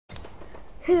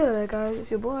Hello there guys, it's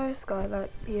your boy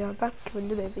Skylight here, back with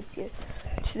another video.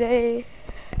 Today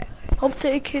I'm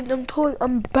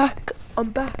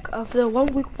back after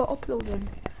 1 week for uploading.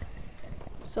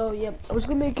 So yeah, I was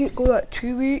gonna make it go like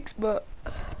 2 weeks, but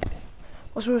I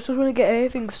was just gonna get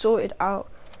everything sorted out.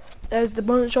 There's the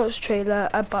Bank Shots trailer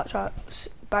and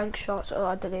Bank Shots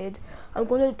are delayed. I'm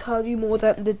gonna tell you more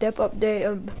than the depth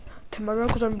update tomorrow,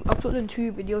 because I'm uploading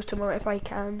 2 videos tomorrow if I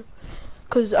can.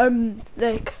 Cause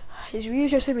it's really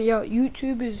stressing me out.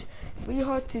 YouTube is really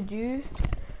hard to do.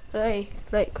 I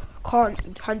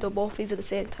can't handle both things at the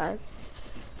same time.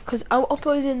 Cause I'm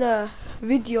uploading a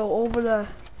video over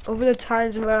the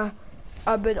times where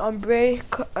I've been on break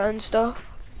and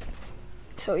stuff.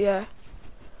 So yeah.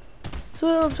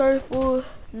 So I'm sorry for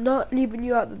not leaving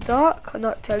you out the dark and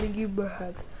not telling you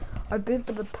where I've been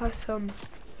for the past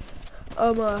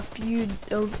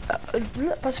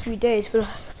past few days for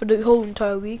the whole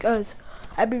entire week, as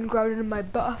I've been grinding my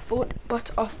butt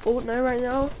off Fortnite right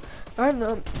now.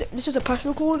 This is a past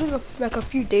recording of like a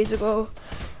few days ago.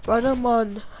 Right now I'm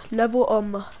on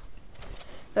level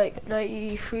like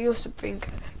 93 or something,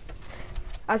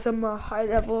 as I'm a high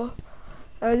level.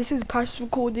 This is past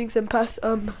recordings and past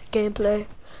gameplay.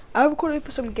 I recorded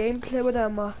for some gameplay when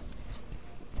I'm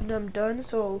done,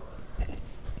 so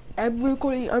I'm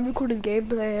recording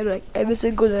gameplay like every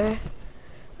single day,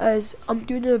 as I'm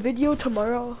doing a video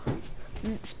tomorrow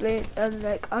and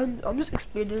I'm just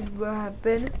explaining where I've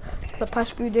been the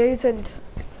past few days, and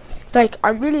like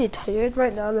I'm really tired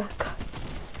right now. Like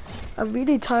I'm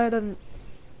really tired and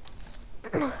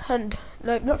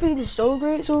like not feeling so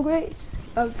great.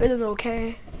 I'm feeling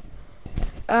okay.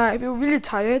 I feel really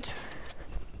tired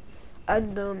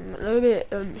and a little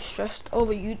bit stressed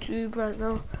over YouTube right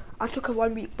now. I took a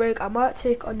 1 week break. I might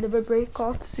take another break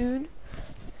off soon.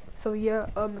 So yeah,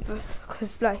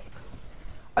 cause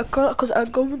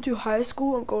I'm going to high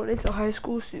school. I'm going into high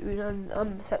school soon,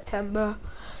 and September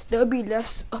there'll be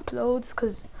less uploads,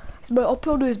 cause my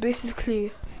upload is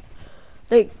basically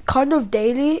like kind of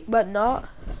daily, but not.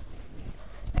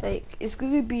 Like it's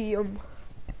gonna be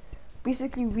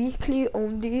basically weekly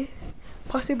only,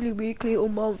 possibly weekly or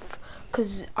month,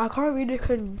 cause I can't really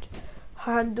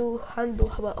handle how I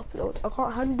upload. I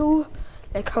can't handle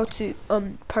like how to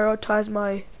prioritize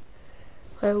my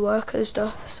work and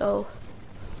stuff. So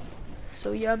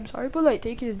yeah, I'm sorry for like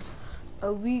taking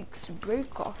a week's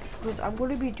break off, because I'm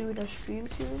gonna be doing a stream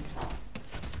soon.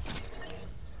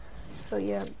 So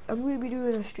yeah, I'm gonna be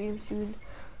doing a stream soon.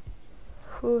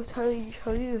 I'll tell you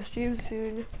the stream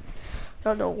soon. I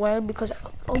don't know when, because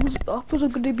uploads are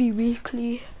gonna be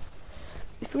weekly.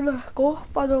 If you wanna go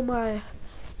follow my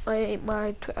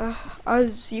Twitter,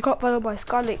 as you can't follow my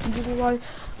Scarlet Evil one.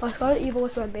 My Scarlet Evil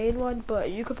was my main one, but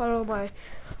you can follow my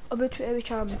other Twitter,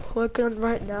 which I'm working on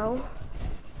right now.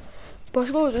 But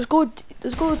let's go to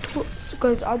the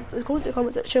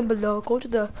comment section below. Go to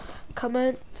the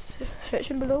comments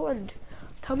section below and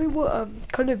tell me what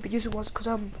kind of videos you want, because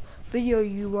video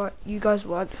you guys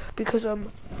want, because I'm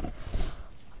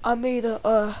thinking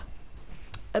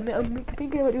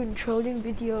about doing trolling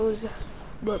videos,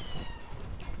 but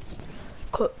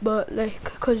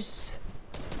because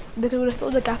when I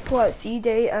filled the gap what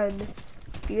C-Day and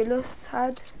Fearless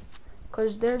had,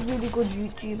 because they're really good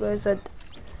YouTubers and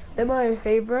they're my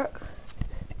favorite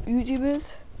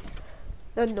YouTubers.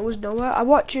 Then there was Noah. I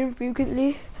watch him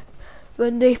frequently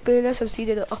when they Fearless and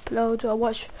C-Day upload. I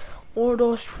watch all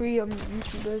those 3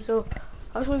 YouTubers, so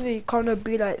I just want to kind of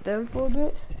be like them for a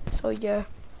bit. So yeah,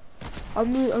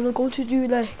 I'm going to do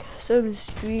like some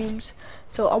streams.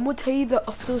 So I'm gonna tell you the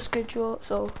upload schedule.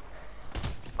 So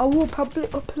I will probably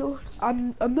upload.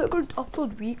 I'm not going to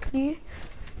upload weekly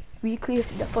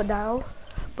for now,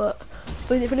 but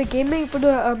for the gaming, for the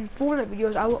Fortnite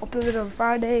videos, I will upload it on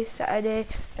Friday, Saturday,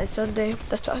 and Sunday.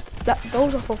 Those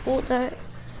are for Fortnite.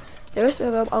 The rest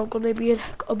of them are gonna be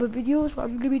like other videos. What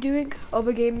I'm gonna be doing,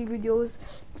 other gaming videos,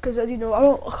 because as you know,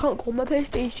 I can't call my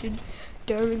PlayStation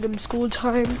during school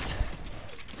times.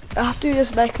 I have to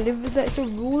just like live with that. It's a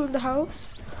rule in the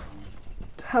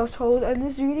household, and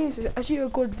this really is actually a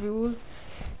good rule,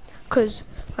 because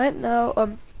right now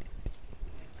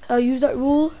I use that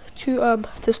rule to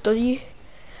study,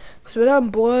 because when I'm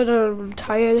bored or I'm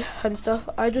tired and stuff,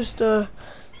 I just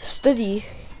study.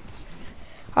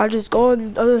 I just go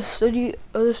and study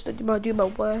do my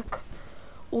work,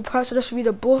 or perhaps I just read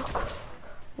a book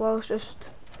while just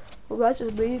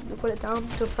waiting for it down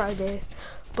till Friday.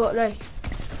 But like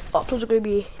uploads are gonna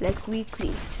be like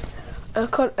weekly. I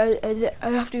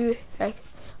have to like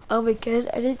get an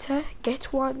editor,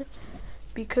 get one,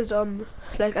 because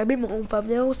like I made my own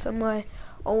thumbnails and my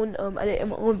own editing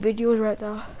my own videos right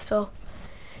now. So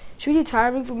it's really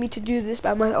tiring for me to do this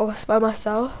by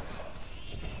myself.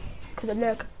 Cause I'm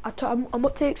like, I'm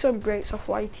gonna take some breaks off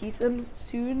YT them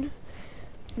soon.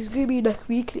 It's gonna be like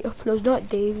weekly uploads, not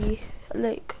daily.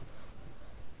 Like,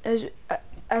 as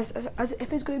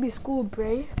if it's gonna be school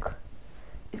break,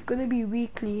 it's gonna be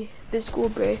weekly. This school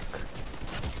break.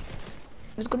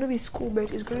 It's gonna be school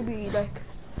break. It's gonna be like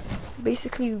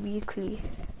basically weekly.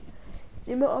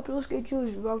 If my upload schedule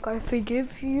is wrong, I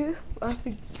forgive you.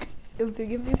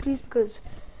 Forgive me, please, because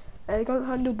I can't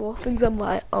handle both things on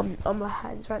my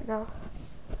hands right now.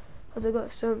 Cause I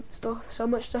got so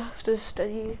much stuff to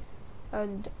study,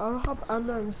 and I don't have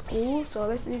online school, so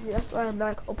basically that's why I'm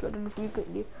like uploading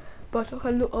frequently. But I took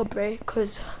a little break,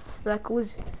 cause like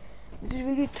this is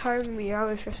really tiring me out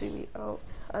and stressing me out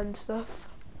and stuff.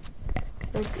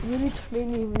 Like really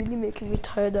making me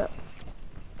tired up.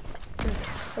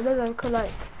 And then I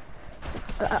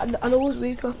always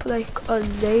wake up like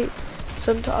late.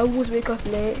 Sometimes I always wake up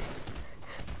late.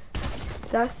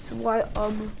 That's why I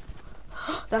don't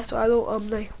I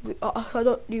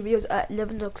don't do videos at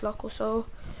 11 o'clock or so.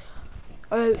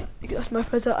 That's my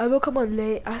friends. I will come on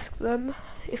late. Ask them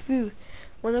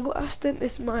when I go ask them.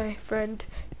 It's my friend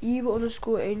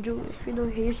Eva_Angel. If you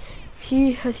know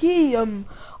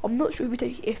I'm not sure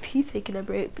if he's taking a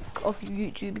break off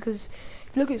YouTube, because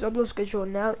if you look at his upload schedule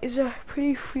now, it's a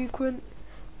pretty frequent.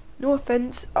 No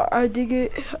offense, I dig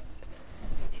it.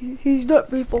 He's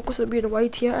not really focused on being a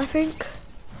YT. I think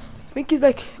he's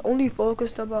like only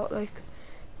focused about like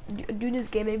doing his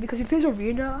gaming, because he plays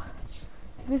arena.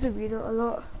 He plays arena a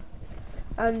lot,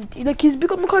 and he's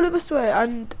become kind of a sweat,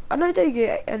 and I dig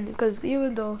it. And because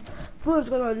even though it's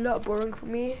gonna be a lot boring for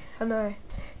me, and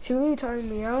it's really tiring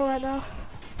me out right now.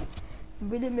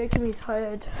 Really making me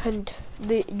tired, and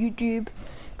the YouTube,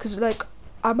 because like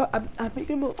I'm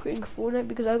thinking about quitting Fortnite,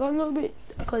 because I got a little bit,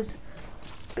 because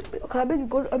I've been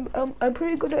good. I'm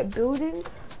pretty good at building,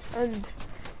 and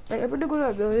like I'm pretty good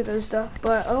at building and stuff.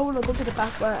 But I don't want to go to the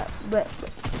pack, but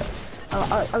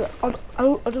I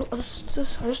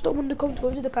just don't want to go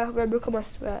to the pack where I become a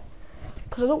sweat,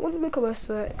 because I don't want to become a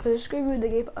sweat, because it's gonna ruin the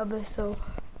game for others. So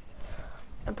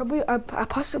I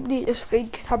possibly just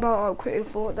think about quitting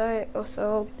Fortnite or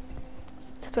so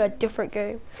to play a different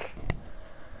game.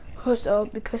 Also,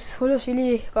 because Fortnite's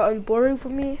really gotten boring for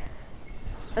me,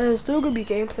 and there's still gonna be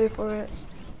gameplay for it.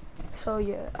 So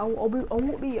yeah, I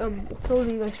won't be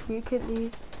uploading as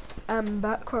frequently. I'm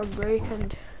back from break,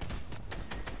 and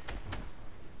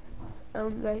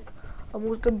I'm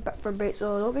almost going back from break.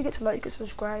 So don't forget to like and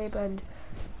subscribe, and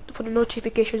put the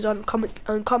notifications on,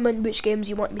 comment which games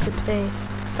you want me to play.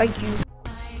 Thank you.